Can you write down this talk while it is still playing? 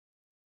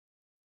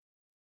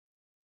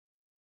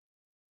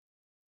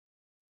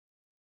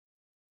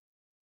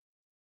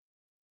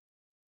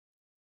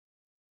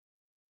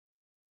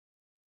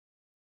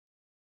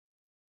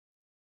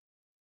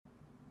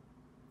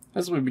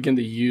As we begin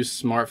to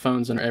use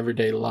smartphones in our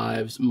everyday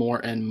lives more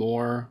and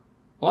more,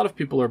 a lot of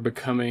people are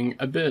becoming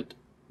a bit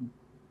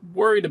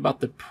worried about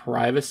the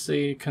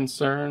privacy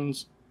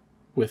concerns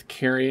with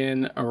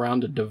carrying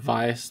around a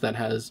device that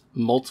has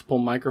multiple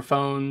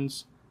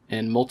microphones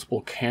and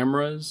multiple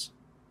cameras.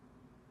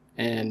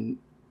 And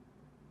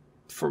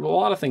for a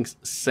lot of things,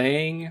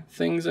 saying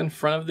things in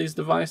front of these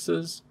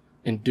devices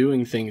and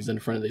doing things in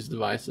front of these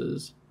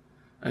devices.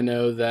 I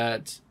know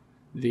that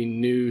the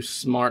new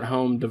smart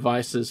home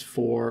devices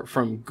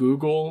from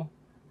Google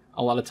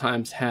a lot of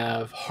times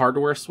have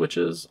hardware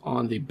switches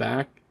on the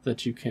back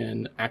that you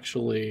can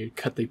actually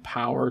cut the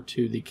power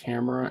to the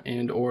camera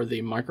and or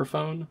the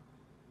microphone.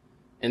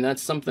 And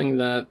that's something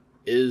that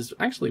is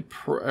actually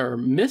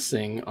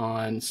missing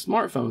on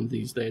smartphones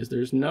these days.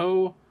 There's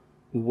no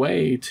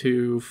way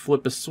to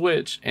flip a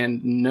switch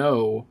and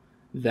know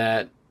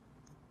that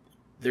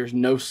there's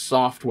no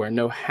software,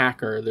 no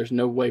hacker, there's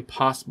no way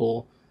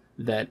possible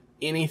that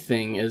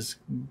anything is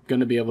going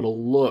to be able to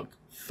look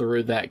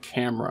through that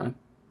camera.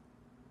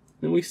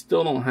 And we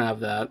still don't have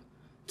that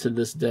to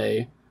this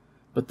day,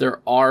 but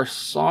there are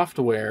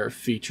software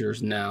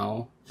features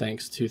now,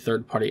 thanks to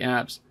third-party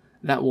apps,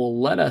 that will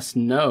let us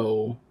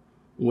know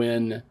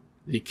when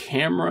the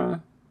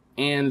camera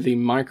and the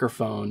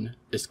microphone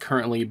is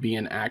currently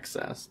being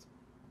accessed.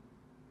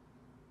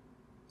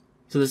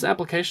 So this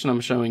application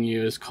I'm showing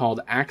you is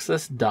called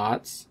Access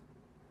Dots.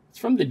 It's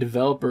from the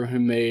developer who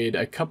made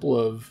a couple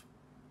of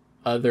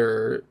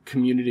other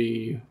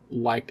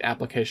community-liked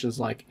applications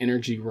like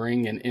Energy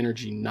Ring and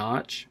Energy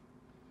Notch.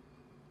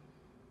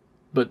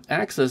 But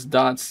Access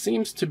Dots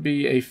seems to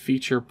be a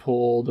feature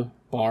pulled,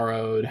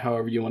 borrowed,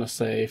 however you want to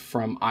say,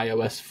 from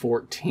iOS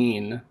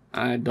 14.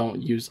 I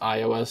don't use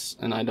iOS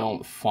and I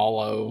don't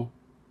follow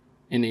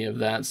any of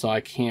that, so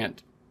I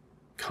can't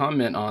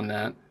comment on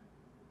that.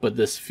 But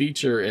this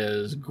feature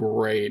is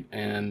great,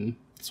 and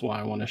that's why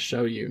I want to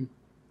show you.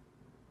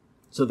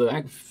 So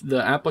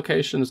the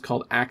application is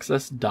called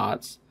Access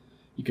Dots.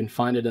 You can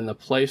find it in the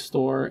Play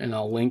Store, and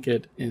I'll link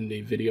it in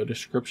the video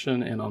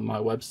description and on my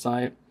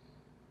website.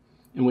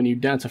 And when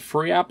it's a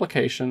free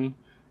application.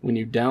 When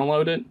you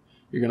download it,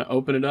 you're going to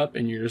open it up,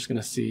 and you're just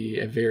going to see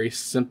a very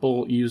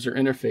simple user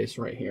interface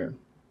right here.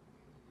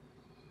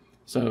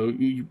 So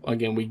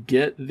again, we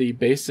get the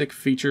basic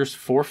features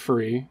for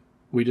free.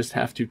 We just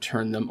have to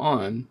turn them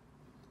on.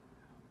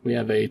 We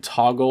have a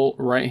toggle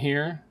right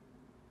here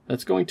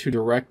that's going to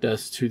direct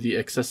us to the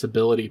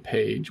accessibility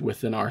page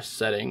within our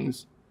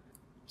settings.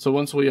 So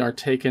once we are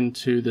taken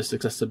to this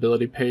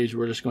accessibility page,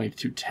 we're just going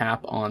to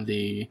tap on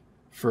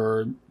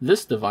for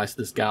this device,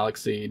 this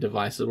Galaxy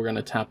device, we're going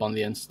to tap on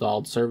the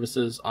installed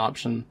services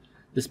option.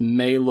 This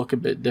may look a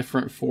bit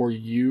different for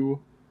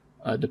you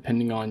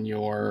depending on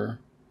your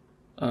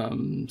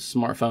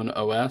smartphone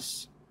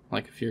OS.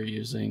 Like if you're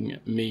using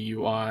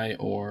MIUI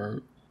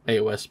or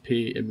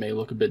AOSP, it may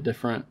look a bit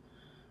different.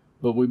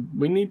 But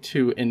we need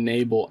to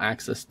enable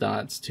Access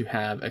Dots to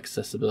have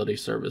accessibility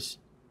service.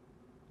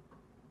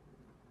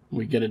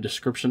 We get a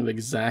description of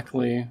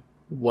exactly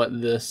what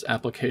this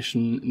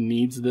application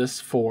needs this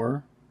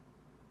for.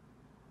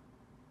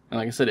 And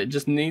like I said, it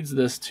just needs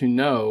this to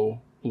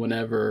know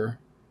whenever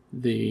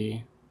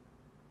the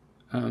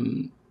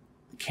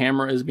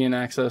camera is being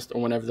accessed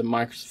or whenever the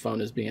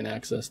microphone is being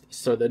accessed,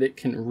 so that it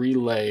can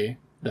relay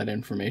that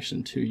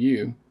information to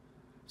you.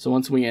 So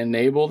once we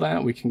enable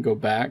that, we can go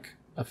back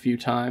a few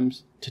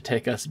times to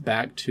take us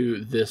back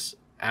to this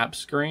app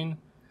screen.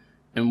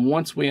 And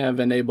once we have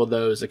enabled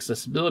those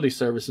accessibility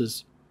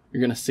services,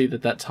 you're going to see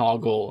that that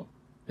toggle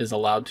is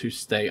allowed to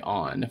stay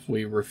on. If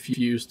we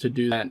refuse to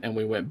do that and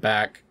we went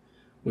back,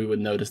 we would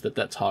notice that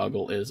that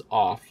toggle is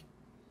off.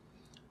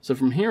 So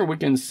from here, we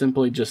can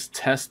simply just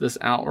test this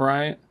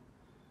outright.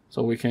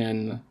 So we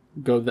can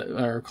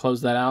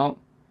close that out.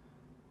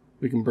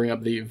 We can bring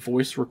up the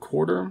voice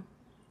recorder.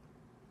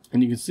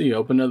 And you can see,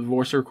 open up the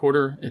voice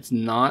recorder. It's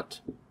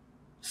not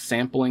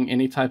sampling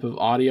any type of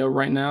audio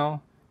right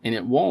now, and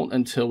it won't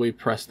until we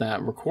press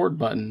that record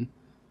button.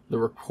 The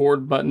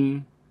record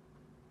button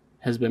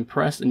has been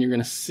pressed, and you're going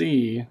to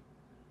see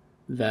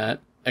that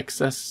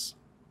access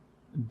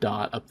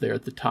dot up there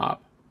at the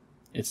top.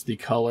 It's the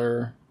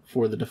color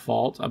for the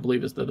default. I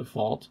believe it's the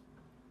default.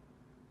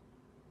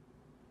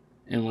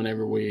 And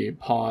whenever we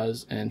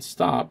pause and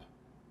stop,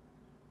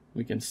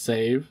 we can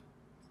save.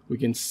 We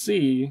can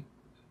see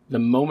the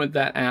moment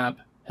that app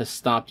has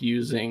stopped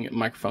using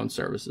microphone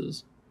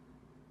services.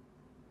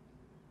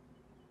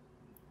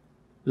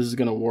 This is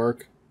going to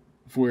work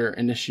if we're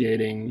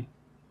initiating,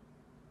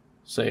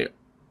 say,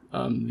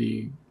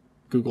 the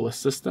Google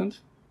Assistant.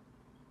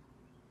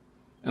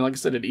 And like I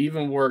said, it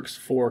even works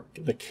for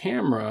the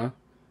camera,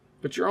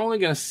 but you're only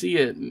going to see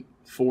it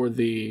for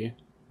the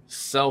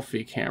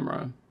selfie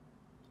camera.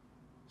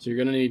 So you're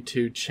going to need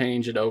to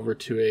change it over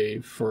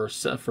to for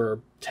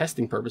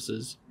testing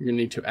purposes, you're going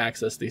to need to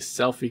access the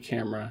selfie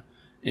camera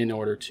in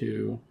order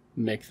to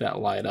make that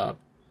light up.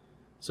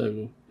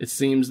 So it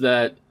seems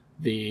that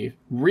the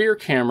rear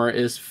camera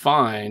is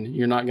fine.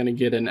 You're not going to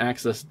get an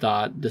access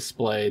dot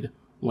displayed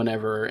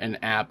whenever an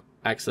app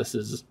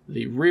accesses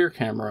the rear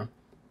camera,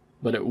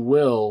 but it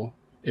will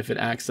if it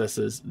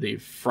accesses the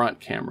front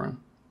camera.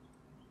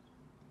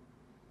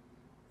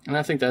 And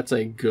I think that's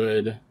a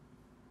good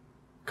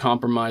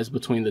compromise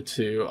between the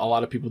two. A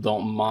lot of people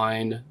don't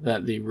mind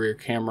that the rear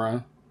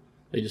camera,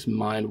 they just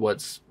mind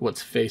what's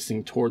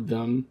facing toward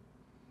them.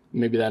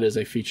 Maybe that is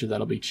a feature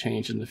that'll be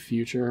changed in the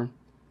future.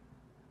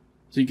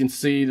 So you can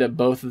see that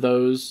both of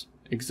those,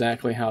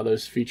 exactly how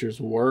those features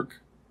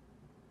work.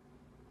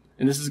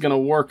 And this is going to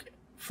work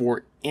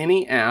for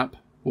any app,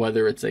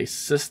 whether it's a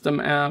system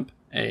app,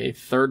 a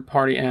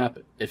third-party app.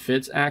 If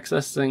it's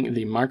accessing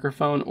the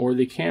microphone or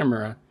the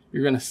camera,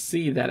 you're going to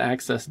see that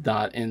access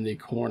dot in the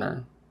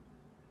corner.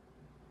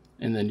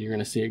 And then you're going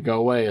to see it go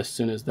away as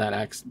soon as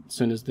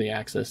the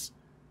access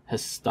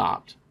has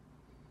stopped.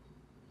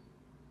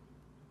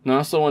 And I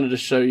also wanted to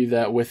show you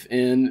that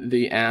within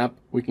the app,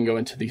 we can go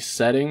into the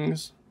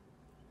settings.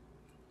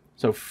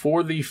 So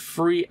for the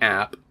free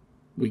app,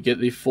 we get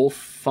the full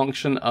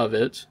function of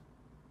it,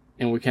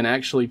 and we can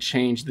actually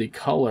change the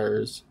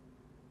colors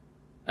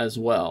as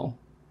well.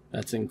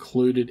 That's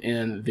included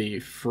in the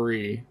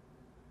free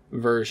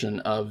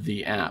version of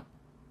the app.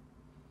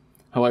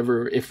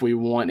 However, if we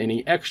want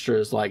any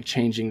extras like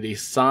changing the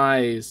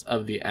size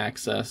of the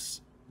access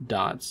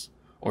dots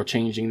or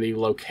changing the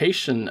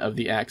location of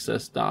the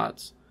access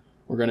dots,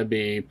 we're going to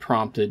be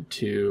prompted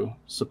to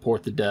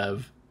support the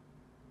dev.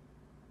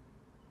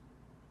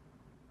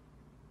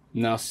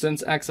 Now,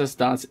 since access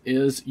dots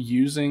is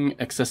using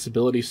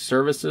accessibility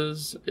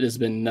services, it has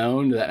been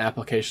known that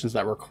applications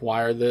that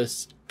require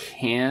this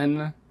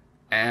can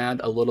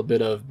add a little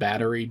bit of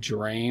battery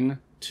drain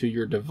to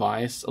your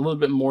device, a little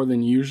bit more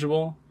than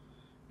usual,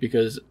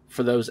 because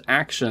for those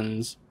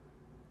actions,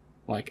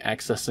 like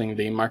accessing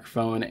the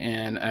microphone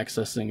and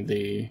accessing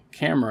the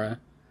camera,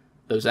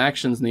 those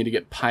actions need to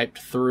get piped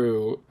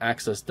through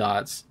access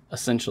dots,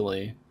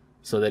 essentially,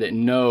 so that it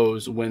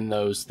knows when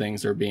those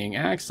things are being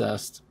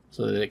accessed,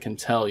 so that it can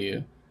tell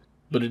you.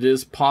 But it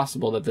is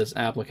possible that this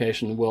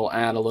application will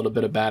add a little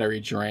bit of battery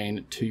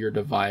drain to your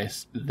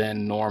device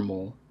than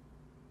normal.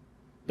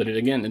 But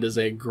again, it is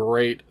a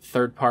great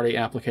third-party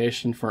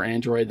application for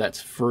Android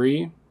that's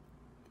free,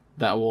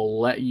 that will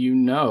let you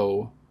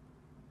know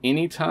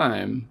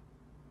anytime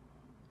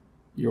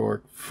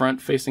your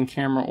front-facing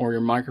camera or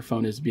your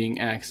microphone is being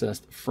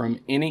accessed from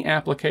any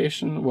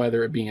application,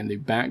 whether it be in the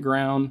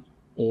background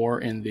or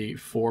in the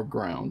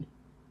foreground.